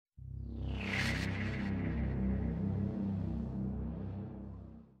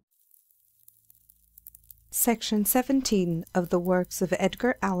Section 17 of the works of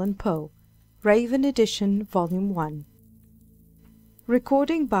Edgar Allan Poe, Raven Edition, Volume 1.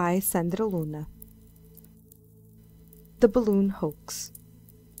 Recording by Sandra Luna. The Balloon Hoax.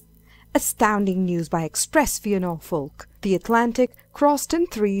 Astounding news by express via Norfolk. The Atlantic crossed in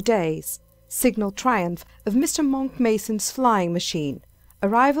 3 days. Signal triumph of Mr. Monck Mason's flying machine.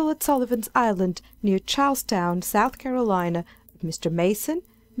 Arrival at Sullivan's Island, near Charlestown, South Carolina, of Mr. Mason,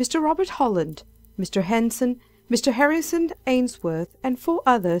 Mr. Robert Holland, Mr. Henson, Mr. Harrison Ainsworth, and 4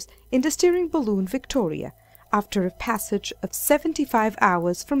 others in the steering balloon Victoria, after a passage of 75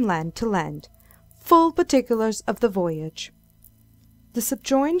 hours from land to land. Full particulars of the voyage. The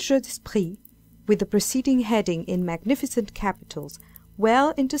subjoined jeu d'esprit, with the preceding heading in magnificent capitals,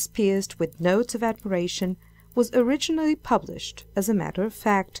 well interspersed with notes of admiration, was originally published, as a matter of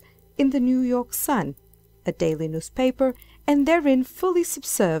fact, in the New York Sun, a daily newspaper, and therein fully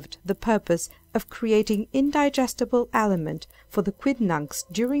subserved the purpose of creating indigestible aliment for the quidnuncs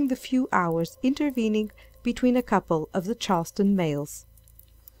during the few hours intervening between a couple of the Charleston mails.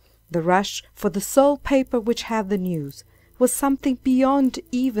 The rush for the sole paper which had the news was something beyond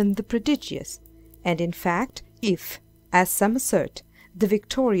even the prodigious, and in fact, if, as some assert, the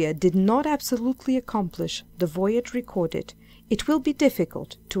Victoria did not absolutely accomplish the voyage recorded, it will be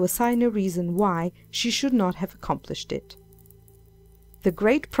difficult to assign a reason why she should not have accomplished it. The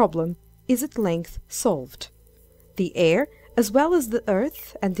great problem is at length solved. The air, as well as the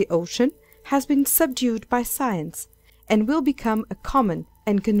earth and the ocean, has been subdued by science, and will become a common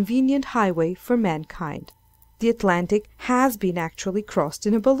and convenient highway for mankind. The Atlantic has been actually crossed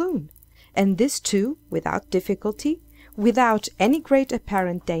in a balloon, and this too without difficulty, without any great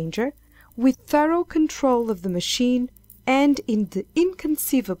apparent danger, with thorough control of the machine, and in the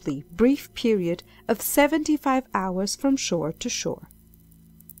inconceivably brief period of 75 hours from shore to shore.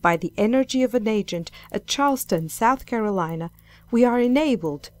 By the energy of an agent at Charleston, South Carolina, we are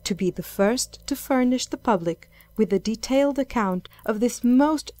enabled to be the first to furnish the public with a detailed account of this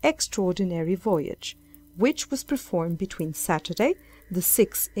most extraordinary voyage, which was performed between Saturday, the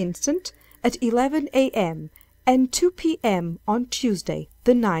 6th instant, at 11 a.m., and 2 p.m. on Tuesday,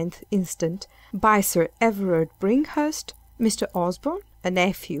 the 9th instant, by Sir Everard Bringhurst, Mr. Osborne, a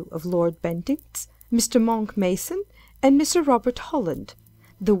nephew of Lord Bentinck's, Mr. Monck Mason, and Mr. Robert Holland,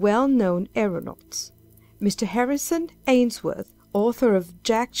 the well-known aeronauts, Mr. Harrison Ainsworth, author of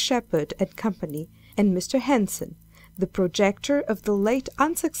Jack Sheppard and Company, and Mr. Henson, the projector of the late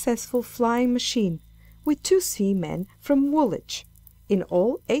unsuccessful flying machine, with 2 seamen from Woolwich, in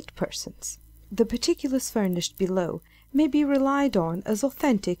all 8 persons. The particulars furnished below may be relied on as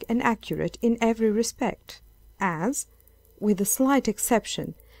authentic and accurate in every respect, as, with a slight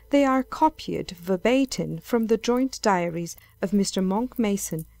exception, they are copied verbatim from the joint diaries of Mr. Monck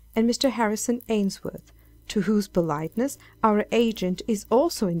Mason and Mr. Harrison Ainsworth, to whose politeness our agent is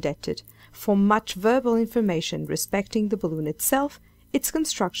also indebted for much verbal information respecting the balloon itself, its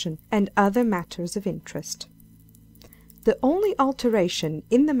construction, and other matters of interest. The only alteration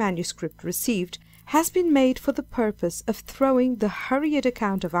in the manuscript received has been made for the purpose of throwing the hurried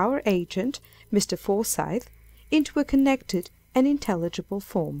account of our agent, Mr. Forsyth, into a connected and intelligible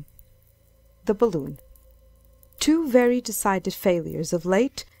form. The balloon. 2 very decided failures of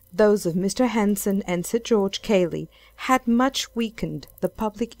late, those of Mr. Henson and Sir George Cayley, had much weakened the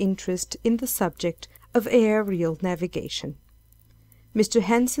public interest in the subject of aerial navigation. Mr.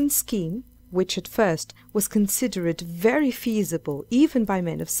 Henson's scheme, which at first was considered very feasible even by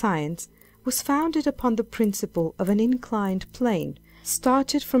men of science, was founded upon the principle of an inclined plane,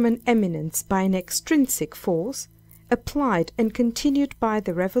 started from an eminence by an extrinsic force, applied and continued by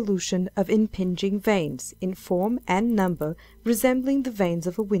the revolution of impinging vanes, in form and number resembling the vanes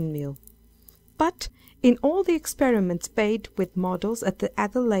of a windmill. But, in all the experiments made with models at the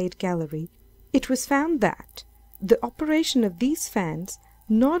Adelaide Gallery, it was found that the operation of these fans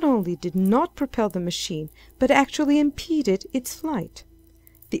not only did not propel the machine, but actually impeded its flight.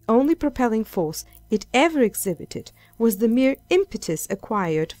 The only propelling force it ever exhibited was the mere impetus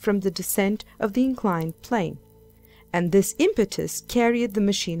acquired from the descent of the inclined plane, and this impetus carried the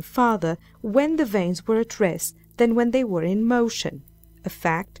machine farther when the vanes were at rest than when they were in motion, a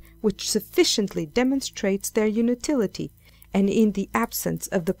fact which sufficiently demonstrates their inutility, and in the absence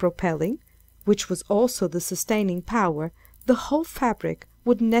of the propelling, which was also the sustaining power, the whole fabric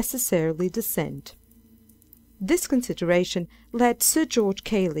would necessarily descend. This consideration led Sir George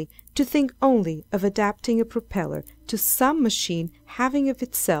Cayley to think only of adapting a propeller to some machine having of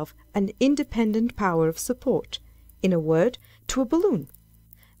itself an independent power of support, in a word, to a balloon.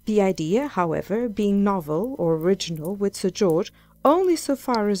 The idea, however, being novel or original with Sir George, only so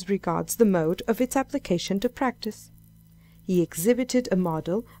far as regards the mode of its application to practice. He exhibited a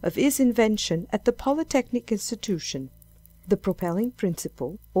model of his invention at the Polytechnic Institution. The propelling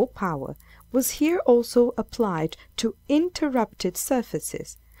principle, or power, was here also applied to interrupted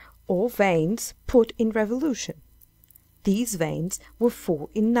surfaces, or vanes put in revolution. These vanes were 4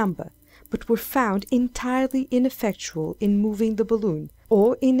 in number, but were found entirely ineffectual in moving the balloon,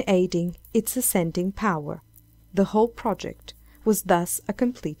 or in aiding its ascending power. The whole project was thus a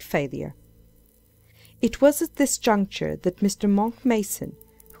complete failure. It was at this juncture that Mr. Monck Mason,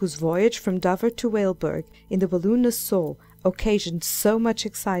 whose voyage from Dover to Weilburg in the balloonist's soul occasioned so much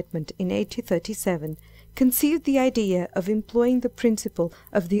excitement in 1837, conceived the idea of employing the principle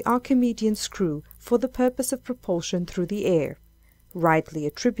of the Archimedean screw for the purpose of propulsion through the air, rightly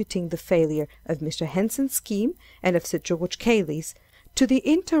attributing the failure of Mr. Henson's scheme and of Sir George Cayley's to the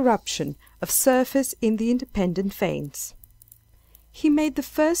interruption of surface in the independent vanes. He made the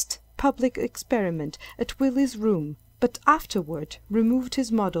first public experiment at Willie's room, but afterward removed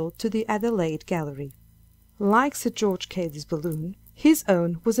his model to the Adelaide Gallery. Like Sir George Cayley's balloon, his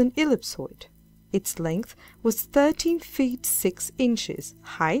own was an ellipsoid. Its length was 13 feet 6 inches,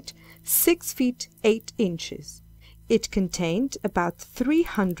 height 6 feet 8 inches. It contained about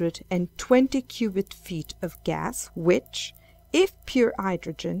 320 cubic feet of gas, which, if pure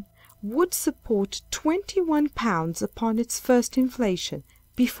hydrogen, would support 21 pounds upon its first inflation,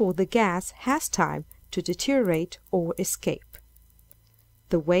 before the gas has time to deteriorate or escape.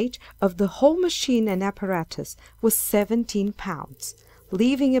 The weight of the whole machine and apparatus was 17 pounds,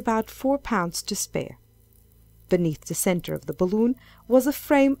 leaving about 4 pounds to spare. Beneath the centre of the balloon was a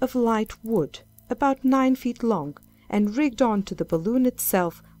frame of light wood, about 9 feet long, and rigged on to the balloon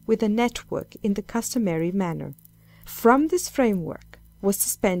itself with a network in the customary manner. From this framework was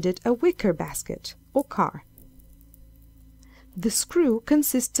suspended a wicker basket, or car. The screw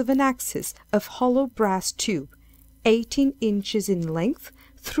consists of an axis of hollow brass tube, 18 inches in length,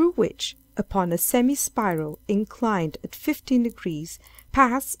 through which, upon a semi-spiral inclined at 15 degrees,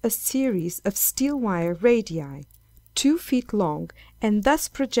 pass a series of steel wire radii, 2 feet long, and thus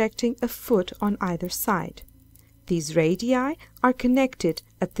projecting a foot on either side. These radii are connected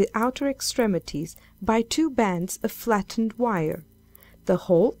at the outer extremities by 2 bands of flattened wire, the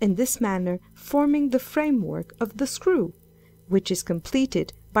whole in this manner forming the framework of the screw, which is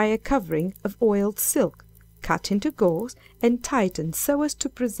completed by a covering of oiled silk, cut into gauze and tightened so as to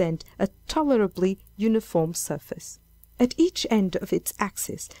present a tolerably uniform surface. At each end of its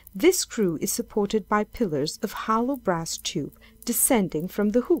axis this screw is supported by pillars of hollow brass tube descending from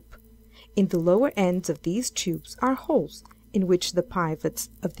the hoop. In the lower ends of these tubes are holes, in which the pivots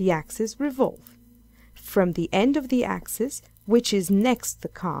of the axis revolve. From the end of the axis, which is next the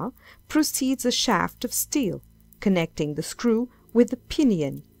car, proceeds a shaft of steel, connecting the screw with the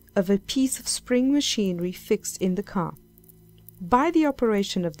pinion of a piece of spring machinery fixed in the car. By the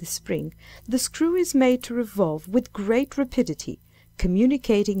operation of this spring, the screw is made to revolve with great rapidity,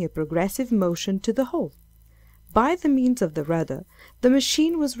 communicating a progressive motion to the whole. By the means of the rudder, the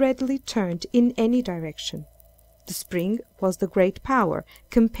machine was readily turned in any direction. The spring was the great power,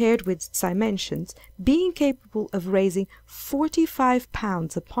 compared with its dimensions, being capable of raising 45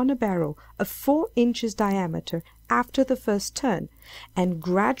 pounds upon a barrel of 4 inches diameter after the first turn, and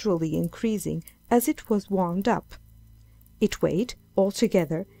gradually increasing as it was wound up. It weighed,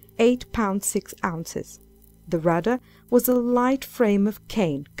 altogether, 8 pounds 6 ounces. The rudder was a light frame of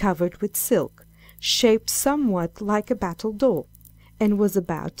cane covered with silk, shaped somewhat like a battledore, and was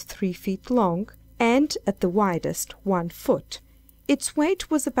about 3 feet long, and at the widest 1 foot. Its weight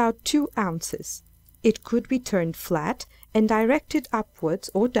was about 2 ounces. It could be turned flat and directed upwards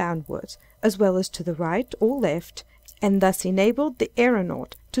or downwards, as well as to the right or left, and thus enabled the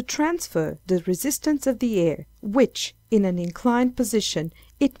aeronaut to transfer the resistance of the air, which, in an inclined position,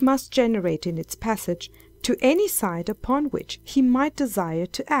 it must generate in its passage, to any side upon which he might desire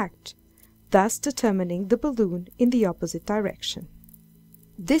to act, thus determining the balloon in the opposite direction.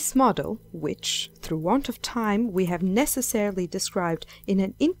 This model, which, through want of time, we have necessarily described in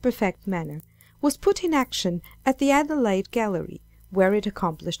an imperfect manner, was put in action at the Adelaide Gallery, where it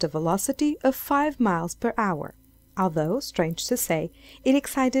accomplished a velocity of 5 miles per hour, although, strange to say, it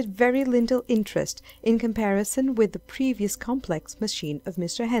excited very little interest in comparison with the previous complex machine of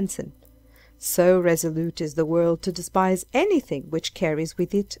Mr. Henson. So resolute is the world to despise anything which carries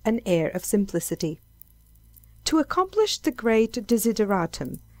with it an air of simplicity. To accomplish the great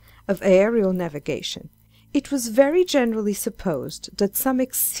desideratum of aerial navigation, it was very generally supposed that some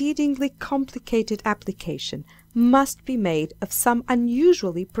exceedingly complicated application must be made of some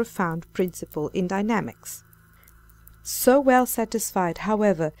unusually profound principle in dynamics. So well satisfied,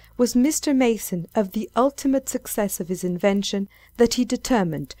 however, was Mr. Mason of the ultimate success of his invention, that he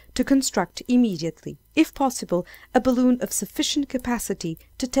determined to construct immediately, if possible, a balloon of sufficient capacity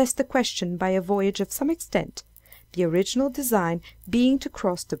to test the question by a voyage of some extent, the original design being to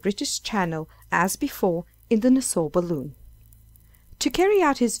cross the British Channel, as before, in the Nassau balloon. To carry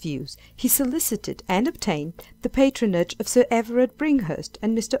out his views, he solicited and obtained the patronage of Sir Everard Bringhurst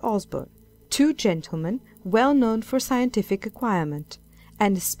and Mr. Osborne, two gentlemen well known for scientific acquirement,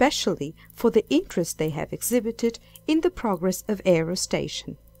 and especially for the interest they have exhibited in the progress of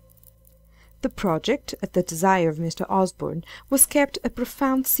aerostation. The project, at the desire of Mr. Osborne, was kept a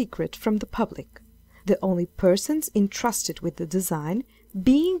profound secret from the public, the only persons entrusted with the design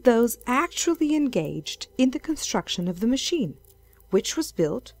being those actually engaged in the construction of the machine, which was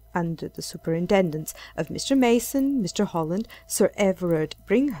built, under the superintendence of Mr. Mason, Mr. Holland, Sir Everard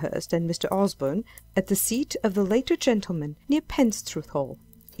Bringhurst, and Mr. Osborne, at the seat of the latter gentleman, near Penstruth Hall,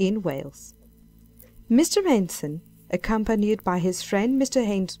 in Wales. Mr. Mason, accompanied by his friend Mr.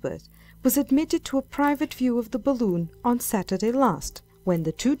 Ainsworth, was admitted to a private view of the balloon on Saturday last, when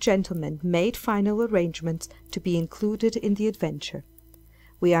the two gentlemen made final arrangements to be included in the adventure.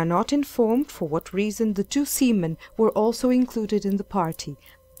 We are not informed for what reason the two seamen were also included in the party,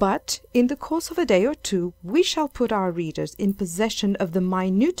 but in the course of a day or two we shall put our readers in possession of the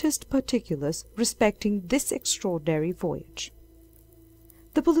minutest particulars respecting this extraordinary voyage.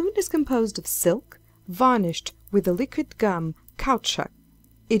 The balloon is composed of silk, varnished with the liquid gum caoutchouc.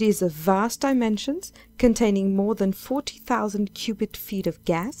 It is of vast dimensions, containing more than 40,000 cubic feet of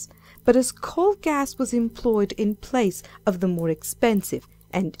gas, but as coal gas was employed in place of the more expensive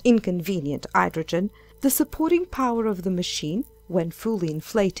and inconvenient hydrogen, the supporting power of the machine, when fully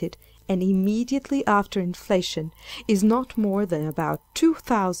inflated, and immediately after inflation, is not more than about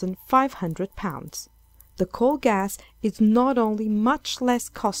 2,500 pounds. The coal gas is not only much less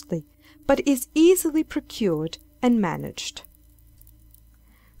costly, but is easily procured and managed.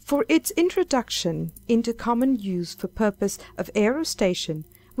 For its introduction into common use for purpose of aerostation,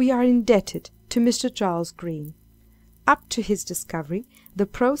 we are indebted to Mr. Giles Green. Up to his discovery, the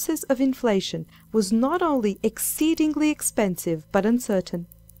process of inflation was not only exceedingly expensive but uncertain.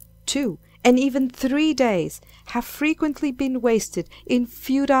 2 and even 3 days have frequently been wasted in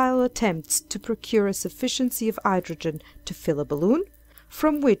futile attempts to procure a sufficiency of hydrogen to fill a balloon,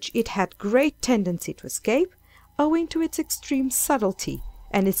 from which it had great tendency to escape, owing to its extreme subtlety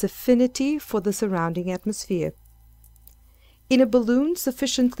and its affinity for the surrounding atmosphere. In a balloon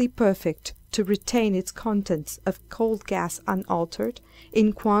sufficiently perfect to retain its contents of coal gas unaltered,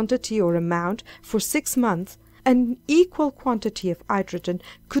 in quantity or amount, for 6 months, an equal quantity of hydrogen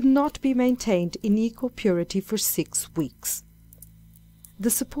could not be maintained in equal purity for 6 weeks. The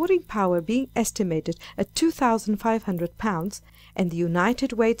supporting power being estimated at 2,500 pounds, and the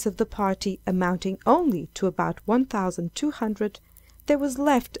united weights of the party amounting only to about 1,200, there was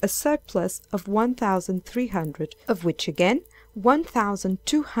left a surplus of 1,300, of which again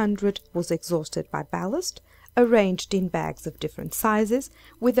 1,200 was exhausted by ballast, arranged in bags of different sizes,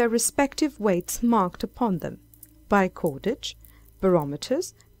 with their respective weights marked upon them, by cordage,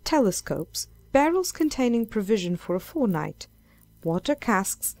 barometers, telescopes, barrels containing provision for a fortnight, water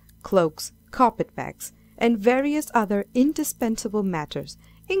casks, cloaks, carpet-bags, and various other indispensable matters,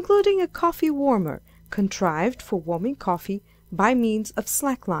 including a coffee warmer, contrived for warming coffee by means of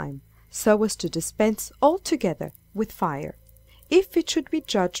slack-lime, so as to dispense altogether with fire, if it should be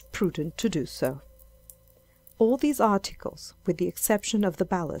judged prudent to do so. All these articles, with the exception of the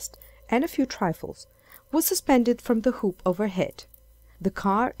ballast and a few trifles, were suspended from the hoop overhead. The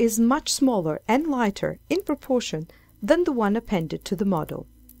car is much smaller and lighter in proportion than the one appended to the model.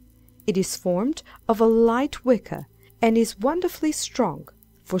 It is formed of a light wicker, and is wonderfully strong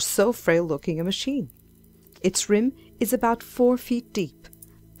for so frail-looking a machine. Its rim is about 4 feet deep.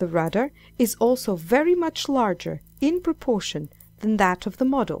 The rudder is also very much larger in proportion than that of the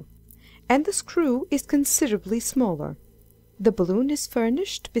model, and the screw is considerably smaller. The balloon is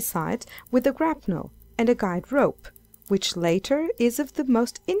furnished, besides, with a grapnel and a guide rope, which latter is of the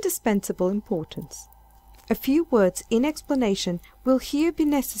most indispensable importance. A few words in explanation will here be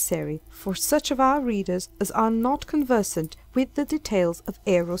necessary for such of our readers as are not conversant with the details of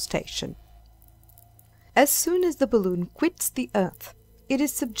aerostation. As soon as the balloon quits the earth, it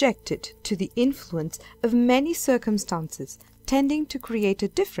is subjected to the influence of many circumstances tending to create a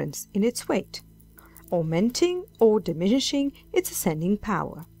difference in its weight, augmenting or diminishing its ascending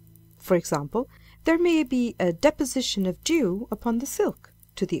power. For example, there may be a deposition of dew upon the silk,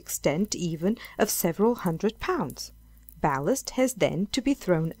 to the extent even of several 100 pounds. Ballast has then to be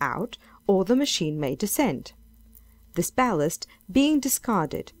thrown out, or the machine may descend. this ballast being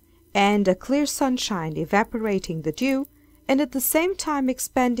discarded, and a clear sunshine evaporating the dew, and at the same time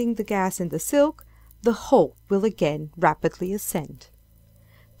expanding the gas in the silk, the whole will again rapidly ascend.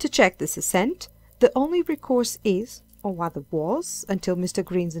 To check this ascent, the only recourse is, or rather was, until Mr.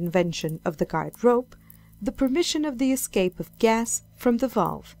 Green's invention of the guide rope, the permission of the escape of gas from the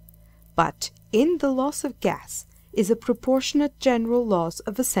valve. But in the loss of gas is a proportionate general loss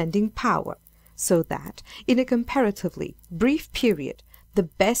of ascending power, so that, in a comparatively brief period, the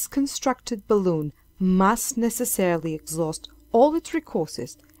best constructed balloon must necessarily exhaust all its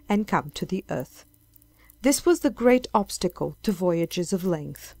recourses and come to the earth. This was the great obstacle to voyages of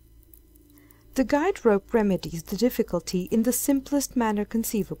length. The guide rope remedies the difficulty in the simplest manner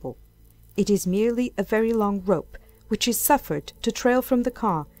conceivable. It is merely a very long rope, which is suffered to trail from the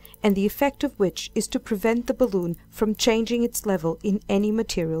car, and the effect of which is to prevent the balloon from changing its level in any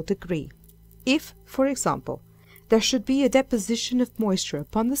material degree. If, for example, there should be a deposition of moisture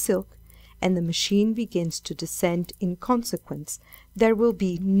upon the silk, and the machine begins to descend in consequence, there will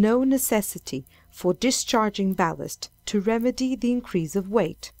be no necessity for discharging ballast to remedy the increase of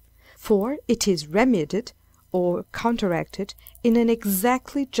weight, for it is remedied or counteracted in an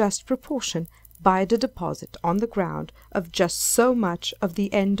exactly just proportion by the deposit on the ground of just so much of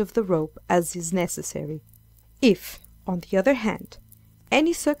the end of the rope as is necessary. If, on the other hand,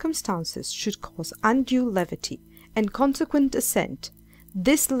 any circumstances should cause undue levity and consequent ascent,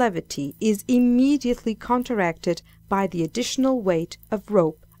 this levity is immediately counteracted by the additional weight of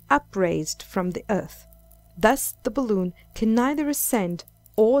rope upraised from the earth. Thus the balloon can neither ascend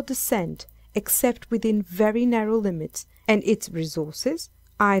or descend except within very narrow limits, and its resources,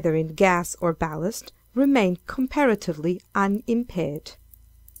 either in gas or ballast, remain comparatively unimpaired.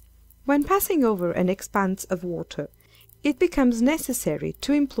 When passing over an expanse of water, it becomes necessary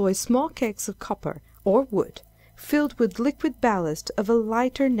to employ small kegs of copper or wood, filled with liquid ballast of a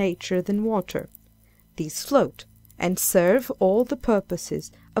lighter nature than water. These float, and serve all the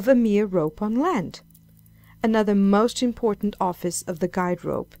purposes of a mere rope on land. Another most important office of the guide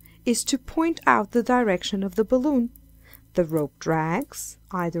rope is to point out the direction of the balloon. The rope drags,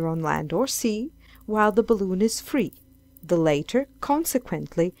 either on land or sea, while the balloon is free. The latter,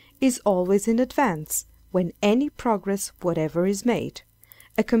 consequently, is always in advance, when any progress whatever is made.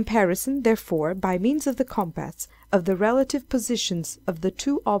 A comparison, therefore, by means of the compass, of the relative positions of the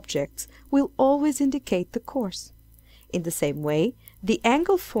two objects will always indicate the course. In the same way, the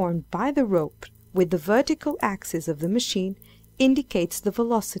angle formed by the rope with the vertical axis of the machine indicates the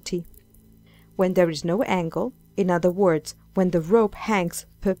velocity. When there is no angle, in other words, when the rope hangs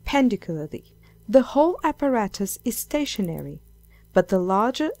perpendicularly, the whole apparatus is stationary, but the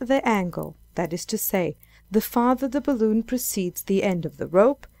larger the angle, that is to say, the farther the balloon precedes the end of the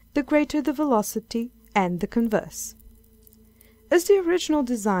rope, the greater the velocity, and the converse. As the original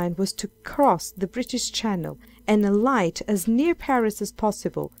design was to cross the British Channel and alight as near Paris as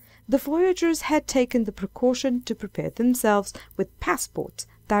possible, the voyagers had taken the precaution to prepare themselves with passports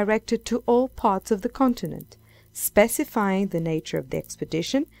directed to all parts of the continent, specifying the nature of the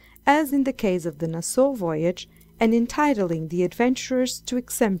expedition, as in the case of the Nassau voyage, and entitling the adventurers to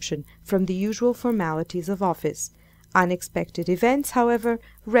exemption from the usual formalities of office. Unexpected events, however,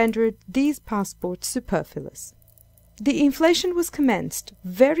 rendered these passports superfluous. The inflation was commenced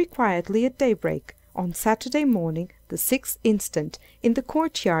very quietly at daybreak, on Saturday morning, the 6th instant, in the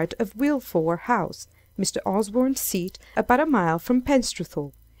courtyard of Wilfore House, Mr. Osborne's seat, about a mile from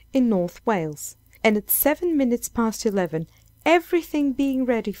Penstrethal, in North Wales, and at 7 minutes past 11, everything being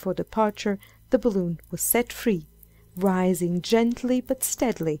ready for departure, the balloon was set free, rising gently but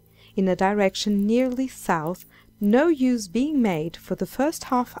steadily in a direction nearly south, no use being made for the first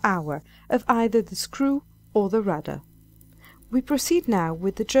half-hour of either the screw or the rudder. We proceed now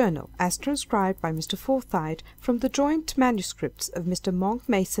with the journal, as transcribed by Mr. Forsyth from the joint manuscripts of Mr. Monck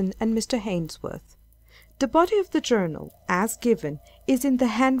Mason and Mr. Ainsworth. The body of the journal, as given, is in the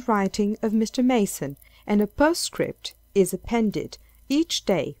handwriting of Mr. Mason, and a postscript is appended each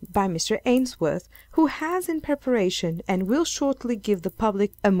day by Mr. Ainsworth, who has in preparation and will shortly give the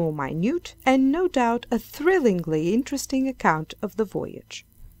public a more minute and no doubt a thrillingly interesting account of the voyage.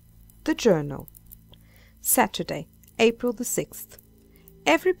 The Journal. Saturday, April the 6th.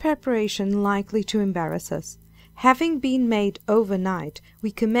 Every preparation likely to embarrass us having been made overnight,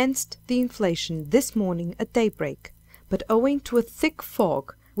 we commenced the inflation this morning at daybreak, but owing to a thick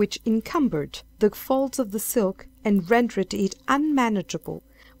fog which encumbered the folds of the silk and rendered it unmanageable,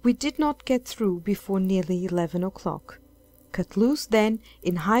 we did not get through before nearly 11 o'clock. Cut loose then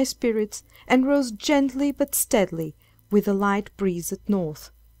in high spirits, and rose gently but steadily, with a light breeze at north,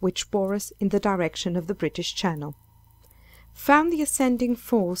 which bore us in the direction of the British Channel. found the ascending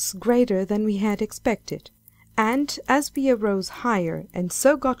force greater than we had expected, and as we arose higher and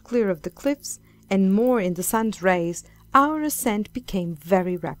so got clear of the cliffs, and more in the sun's rays, our ascent became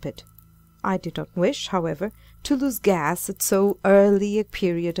very rapid. I did not wish, however, to lose gas at so early a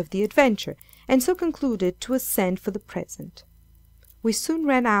period of the adventure, and so concluded to ascend for the present. We soon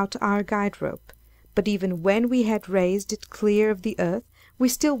ran out our guide rope, but even when we had raised it clear of the earth, we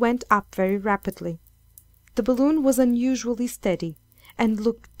still went up very rapidly. The balloon was unusually steady, and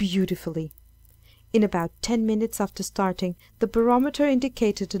looked beautifully. In about 10 minutes after starting, the barometer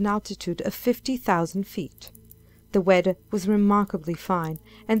indicated an altitude of 50,000 feet. The weather was remarkably fine,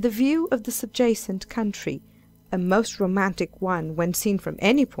 and the view of the subjacent country, a most romantic one when seen from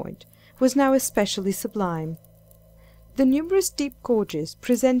any point, was now especially sublime. The numerous deep gorges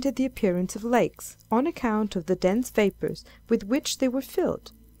presented the appearance of lakes, on account of the dense vapours with which they were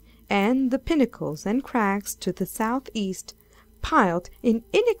filled, and the pinnacles and crags to the south-east, piled in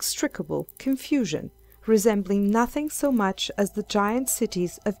inextricable confusion, resembling nothing so much as the giant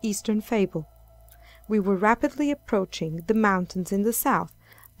cities of Eastern fable. We were rapidly approaching the mountains in the south,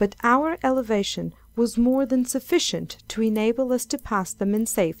 but our elevation was more than sufficient to enable us to pass them in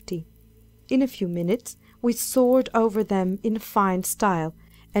safety. In a few minutes we soared over them in fine style,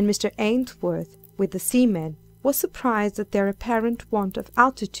 and Mr. Ainsworth, with the seamen, was surprised at their apparent want of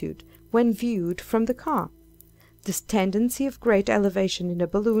altitude when viewed from the car, this tendency of great elevation in a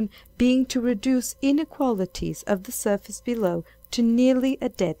balloon being to reduce inequalities of the surface below to nearly a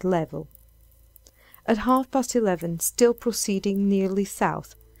dead level. At 11:30, still proceeding nearly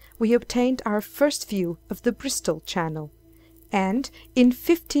south, we obtained our first view of the Bristol Channel, and in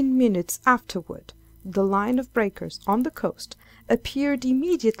 15 minutes afterward the line of breakers on the coast appeared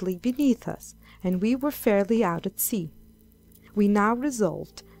immediately beneath us, and we were fairly out at sea. We now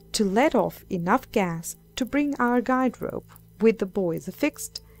resolved to let off enough gas to bring our guide rope, with the buoys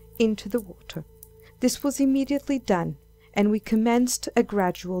affixed, into the water. This was immediately done, and we commenced a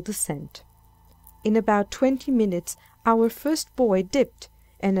gradual descent. In about 20 minutes our first buoy dipped,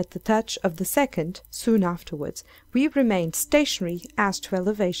 and at the touch of the second, soon afterwards, we remained stationary as to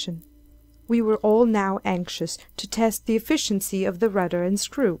elevation. We were all now anxious to test the efficiency of the rudder and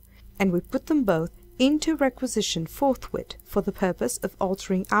screw, and we put them both into requisition forthwith for the purpose of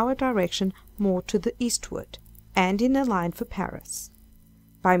altering our direction more to the eastward, and in a line for Paris.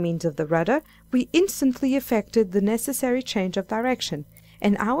 By means of the rudder we instantly effected the necessary change of direction,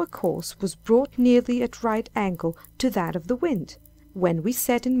 and our course was brought nearly at right angle to that of the wind, when we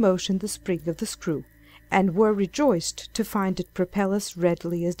set in motion the spring of the screw, and were rejoiced to find it propel us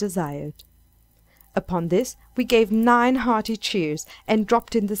readily as desired. Upon this we gave 9 hearty cheers, and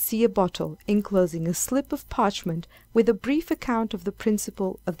dropped in the sea a bottle, enclosing a slip of parchment with a brief account of the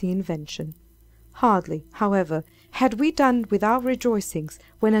principle of the invention. Hardly, however, had we done with our rejoicings,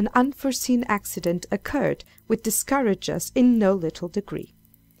 when an unforeseen accident occurred which discouraged us in no little degree.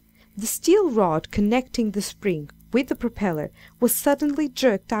 The steel rod connecting the spring with the propeller was suddenly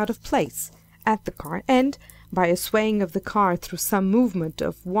jerked out of place at the car end, by a swaying of the car through some movement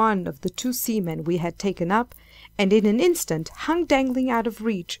of one of the 2 seamen we had taken up, and in an instant hung dangling out of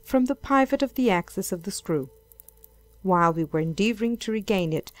reach from the pivot of the axis of the screw. While we were endeavouring to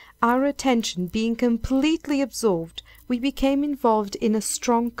regain it, our attention being completely absorbed, we became involved in a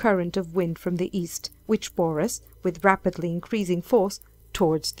strong current of wind from the east, which bore us, with rapidly increasing force,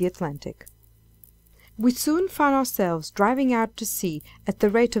 towards the Atlantic. We soon found ourselves driving out to sea at the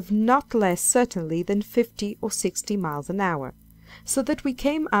rate of not less certainly than 50 or 60 miles an hour, so that we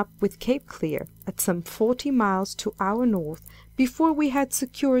came up with Cape Clear at some 40 miles to our north before we had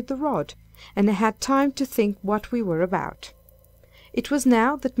secured the rod, and had time to think what we were about. It was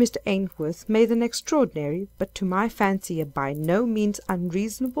now that Mr. Ainsworth made an extraordinary, but to my fancy a by no means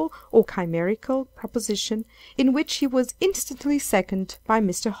unreasonable or chimerical proposition, in which he was instantly seconded by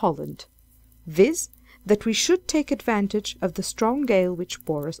Mr. Holland, viz., that we should take advantage of the strong gale which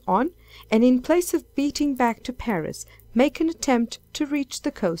bore us on, and in place of beating back to Paris, make an attempt to reach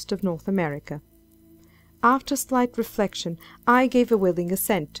the coast of North America. After slight reflection, I gave a willing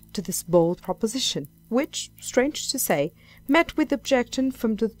assent to this bold proposition, which, strange to say, met with objection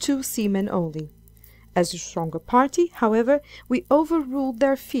from the 2 seamen only. As the stronger party, however, we overruled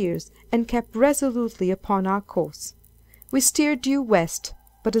their fears, and kept resolutely upon our course. We steered due west,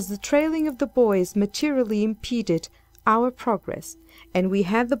 but as the trailing of the buoys materially impeded our progress, and we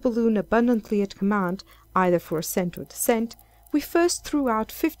had the balloon abundantly at command, either for ascent or descent, we first threw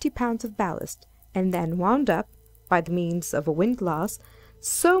out 50 pounds of ballast, and then wound up, by the means of a windlass,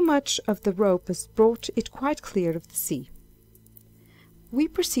 so much of the rope as brought it quite clear of the sea. We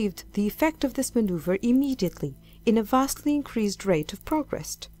perceived the effect of this manoeuvre immediately, in a vastly increased rate of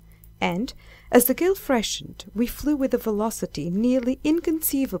progress, and, as the gale freshened, we flew with a velocity nearly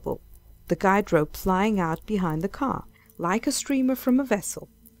inconceivable, the guide rope flying out behind the car, like a streamer from a vessel.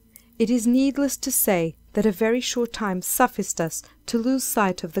 It is needless to say that a very short time sufficed us to lose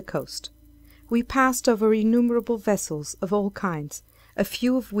sight of the coast. We passed over innumerable vessels of all kinds, a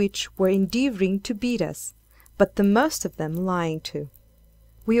few of which were endeavouring to beat us, but the most of them lying to.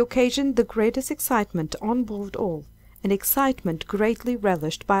 We occasioned the greatest excitement on board all, an excitement greatly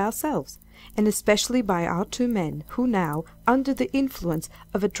relished by ourselves, and especially by our two men, who now, under the influence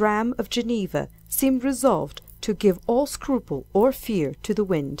of a dram of Geneva, seemed resolved to give all scruple or fear to the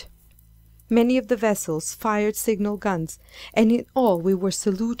wind. Many of the vessels fired signal guns, and in all we were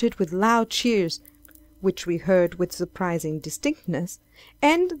saluted with loud cheers, which we heard with surprising distinctness,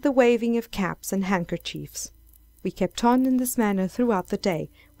 and the waving of caps and handkerchiefs. We kept on in this manner throughout the day,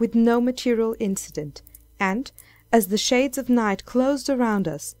 with no material incident, and, as the shades of night closed around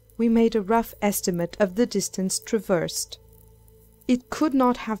us, we made a rough estimate of the distance traversed. It could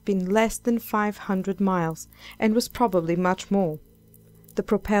not have been less than 500 miles, and was probably much more. The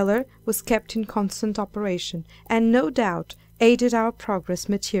propeller was kept in constant operation, and no doubt aided our progress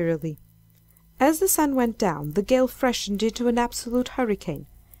materially. As the sun went down, the gale freshened into an absolute hurricane,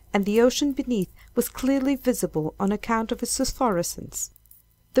 and the ocean beneath was clearly visible on account of its phosphorescence.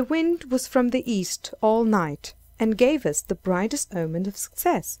 The wind was from the east all night, and gave us the brightest omen of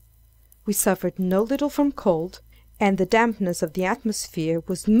success. We suffered no little from cold, and the dampness of the atmosphere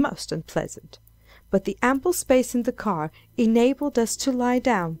was most unpleasant, but the ample space in the car enabled us to lie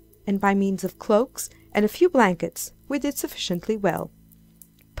down, and by means of cloaks and a few blankets we did sufficiently well.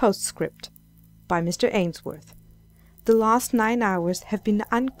 Postscript. By Mr. Ainsworth. The last 9 hours have been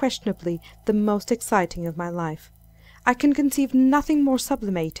unquestionably the most exciting of my life. I can conceive nothing more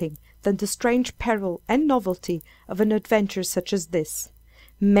sublimating than the strange peril and novelty of an adventure such as this.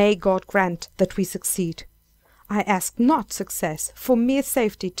 May God grant that we succeed! I ask not success for mere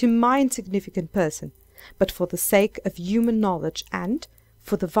safety to my insignificant person, but for the sake of human knowledge and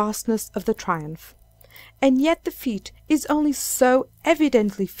for the vastness of the triumph. And yet the feat is only so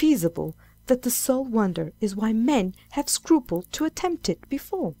evidently feasible that the sole wonder is why men have scrupled to attempt it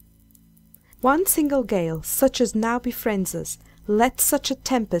before. One single gale, such as now befriends us, lets such a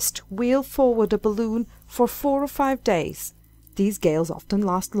tempest wheel forward a balloon for 4 or 5 days. These gales often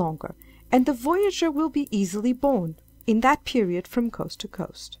last longer, and the voyager will be easily borne, in that period, from coast to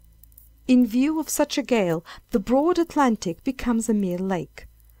coast. In view of such a gale, the broad Atlantic becomes a mere lake.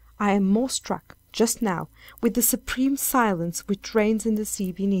 I am more struck, just now, with the supreme silence which reigns in the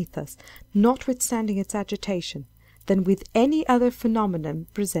sea beneath us, notwithstanding its agitation, than with any other phenomenon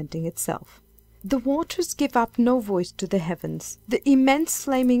presenting itself. The waters give up no voice to the heavens. The immense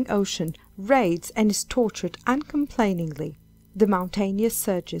flaming ocean raids and is tortured uncomplainingly. The mountainous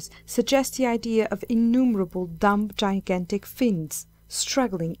surges suggest the idea of innumerable dumb gigantic fiends,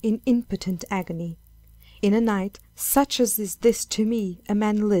 struggling in impotent agony. In a night such as is this to me, a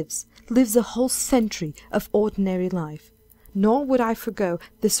man lives a whole century of ordinary life, nor would I forgo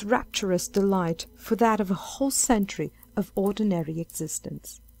this rapturous delight for that of a whole century of ordinary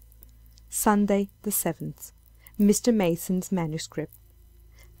existence. Sunday, the 7th. Mr. Mason's manuscript.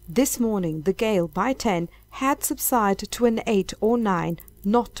 This morning the gale by 10 had subsided to an 8 or 9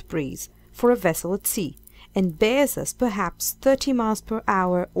 knot breeze for a vessel at sea, and bears us perhaps 30 miles per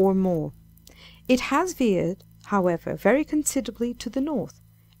hour or more. It has veered, however, very considerably to the north,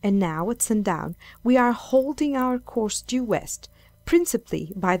 and now at sundown we are holding our course due west,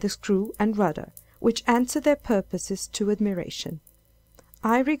 principally by the screw and rudder, which answer their purposes to admiration.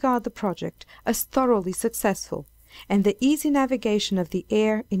 I regard the project as thoroughly successful, and the easy navigation of the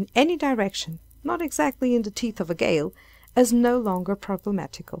air in any direction, not exactly in the teeth of a gale, as no longer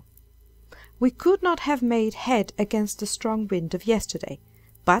problematical. We could not have made head against the strong wind of yesterday,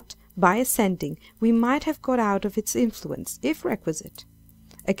 but by ascending we might have got out of its influence, if requisite.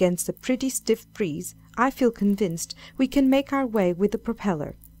 Against a pretty stiff breeze, I feel convinced we can make our way with the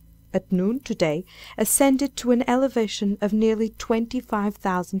propeller. At noon to-day ascended to an elevation of nearly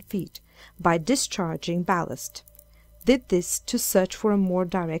 25,000 feet, by discharging ballast. Did this to search for a more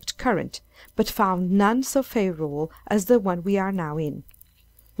direct current, but found none so favourable as the one we are now in.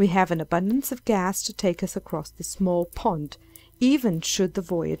 We have an abundance of gas to take us across this small pond, even should the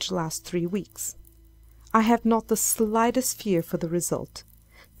voyage last 3 weeks. I have not the slightest fear for the result.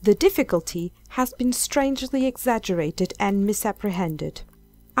 The difficulty has been strangely exaggerated and misapprehended.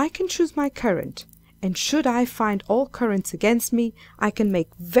 I can choose my current, and should I find all currents against me, I can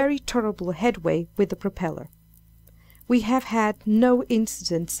make very tolerable headway with the propeller. We have had no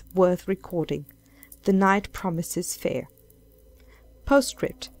incidents worth recording. The night promises fair.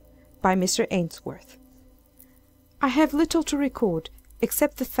 Postscript by Mr. Ainsworth. I have little to record,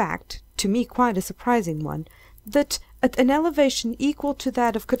 except the fact, to me quite a surprising one, that at an elevation equal to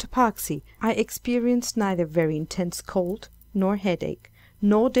that of Cotopaxi I experienced neither very intense cold, nor headache,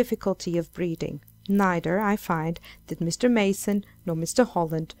 nor difficulty of breathing. Neither, I find, did Mr. Mason, nor Mr.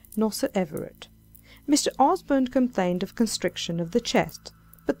 Holland, nor Sir Everard. Mr. Osborne complained of constriction of the chest,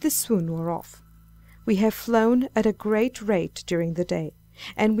 but this soon wore off. We have flown at a great rate during the day,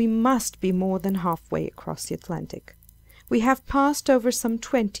 and we must be more than half-way across the Atlantic. We have passed over some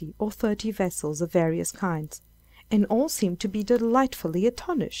 20 or 30 vessels of various kinds, and all seem to be delightfully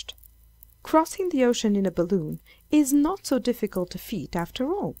astonished. Crossing the ocean in a balloon is not so difficult a feat after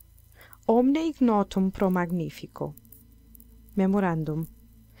all. Omne ignotum pro magnifico. Memorandum.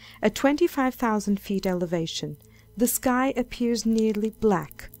 At 25,000 feet elevation, the sky appears nearly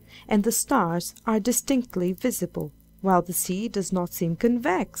black, and the stars are distinctly visible, while the sea does not seem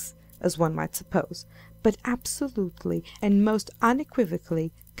convex, as one might suppose, but absolutely and most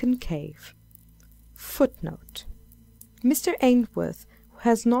unequivocally concave. Footnote. Mr. Ainsworth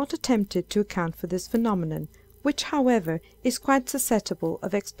has not attempted to account for this phenomenon, which, however, is quite susceptible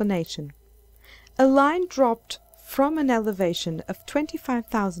of explanation. A line dropped from an elevation of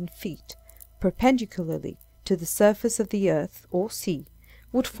 25,000 feet, perpendicularly to the surface of the earth or sea,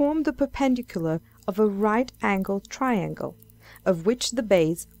 would form the perpendicular of a right-angled triangle, of which the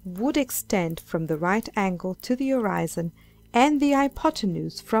base would extend from the right angle to the horizon, and the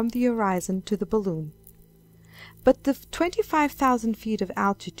hypotenuse from the horizon to the balloon. But the 25,000 feet of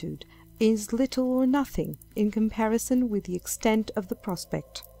altitude is little or nothing in comparison with the extent of the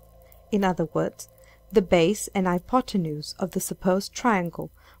prospect. In other words, the base and hypotenuse of the supposed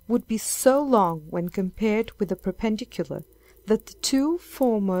triangle would be so long when compared with the perpendicular, that the two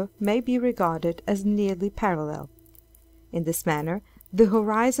former may be regarded as nearly parallel. In this manner, the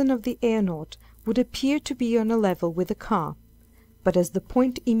horizon of the aeronaut would appear to be on a level with the car, but as the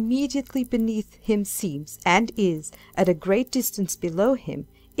point immediately beneath him seems, and is, at a great distance below him,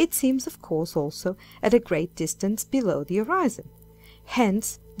 it seems of course also at a great distance below the horizon.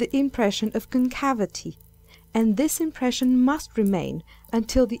 Hence the impression of concavity, and this impression must remain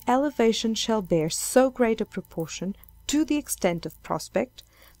until the elevation shall bear so great a proportion to the extent of prospect,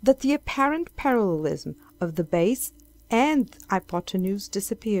 that the apparent parallelism of the base and hypotenuse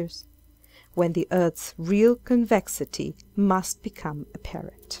disappears, when the earth's real convexity must become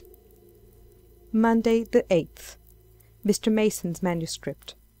apparent. Monday, the 8th. Mr. Mason's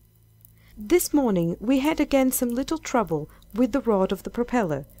manuscript. This morning we had again some little trouble with the rod of the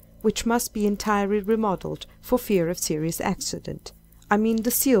propeller, which must be entirely remodelled for fear of serious accident. I mean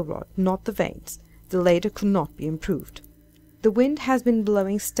the seal rod, not the vanes. The latter could not be improved. The wind has been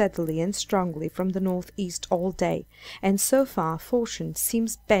blowing steadily and strongly from the north-east all day, and so far fortune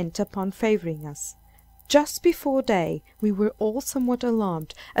seems bent upon favouring us. Just before day we were all somewhat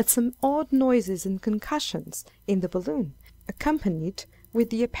alarmed at some odd noises and concussions in the balloon, accompanied with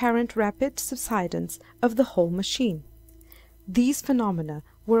the apparent rapid subsidence of the whole machine. These phenomena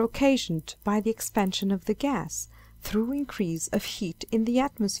were occasioned by the expansion of the gas, through increase of heat in the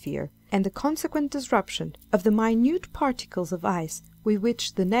atmosphere, and the consequent disruption of the minute particles of ice with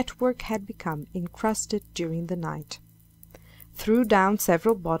which the network had become encrusted during the night. Threw down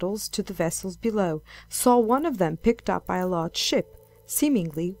several bottles to the vessels below, saw one of them picked up by a large ship,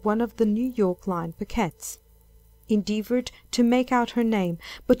 seemingly one of the New York line paquettes. Endeavoured to make out her name,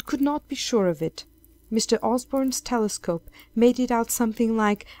 but could not be sure of it. Mr. Osborne's telescope made it out something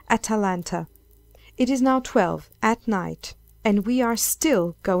like Atalanta. It is now 12 at night, and we are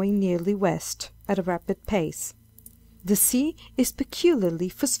still going nearly west, at a rapid pace. The sea is peculiarly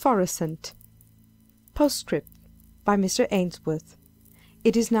phosphorescent. Postscript by Mr. Ainsworth.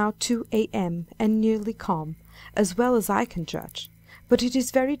 It is now 2 a.m. and nearly calm, as well as I can judge, but it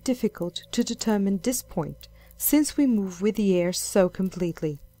is very difficult to determine this point, since we move with the air so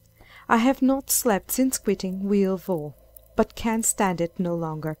completely. I have not slept since quitting Wheelville, but can stand it no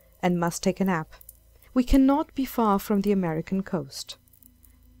longer, and must take a nap. We cannot be far from the American coast.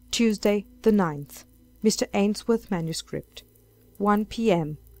 Tuesday, the 9th. Mr. Ainsworth manuscript. 1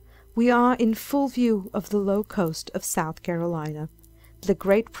 p.m. We are in full view of the low coast of South Carolina. The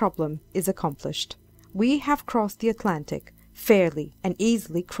great problem is accomplished. We have crossed the Atlantic, fairly and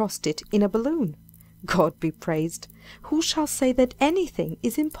easily crossed it in a balloon. God be praised! Who shall say that anything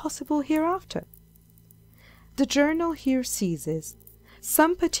is impossible hereafter? The journal here ceases.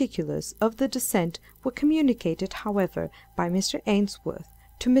 Some particulars of the descent were communicated, however, by Mr. Ainsworth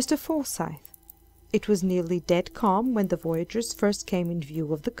to Mr. Forsyth. It was nearly dead calm when the voyagers first came in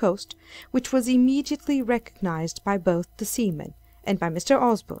view of the coast, which was immediately recognized by both the seamen and by Mr.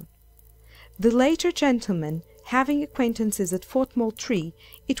 Osborne. The latter gentleman having acquaintances at Fort Moultrie,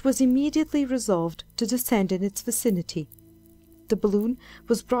 it was immediately resolved to descend in its vicinity. The balloon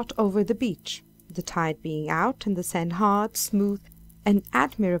was brought over the beach, the tide being out and the sand hard, smooth, and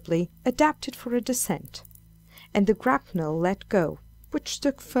admirably adapted for a descent, and the grapnel let go, which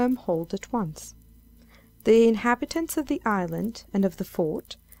took firm hold at once. The inhabitants of the island and of the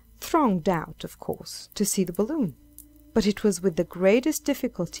fort thronged out, of course, to see the balloon, but it was with the greatest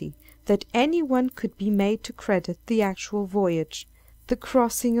difficulty that any one could be made to credit the actual voyage, the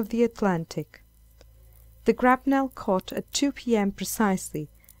crossing of the Atlantic. The grapnel caught at 2 p.m. precisely,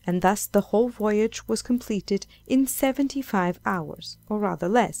 and thus the whole voyage was completed in 75 hours, or rather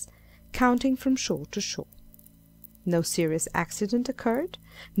less, counting from shore to shore. No serious accident occurred,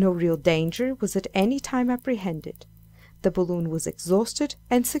 no real danger was at any time apprehended. The balloon was exhausted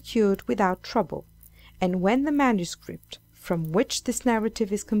and secured without trouble, and when the manuscript from which this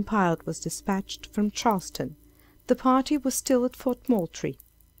narrative is compiled was dispatched from Charleston, the party was still at Fort Moultrie.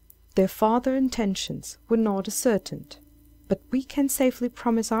 Their farther intentions were not ascertained, but we can safely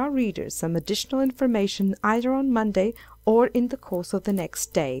promise our readers some additional information either on Monday or in the course of the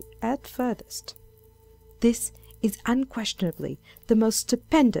next day at furthest. This is unquestionably the most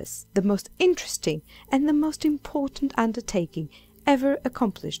stupendous, the most interesting, and the most important undertaking ever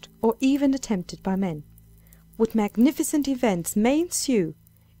accomplished or even attempted by men. What magnificent events may ensue,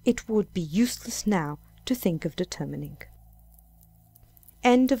 it would be useless now to think of determining.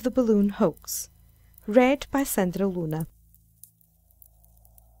 End of the Balloon Hoax. Read by Sandra Luna.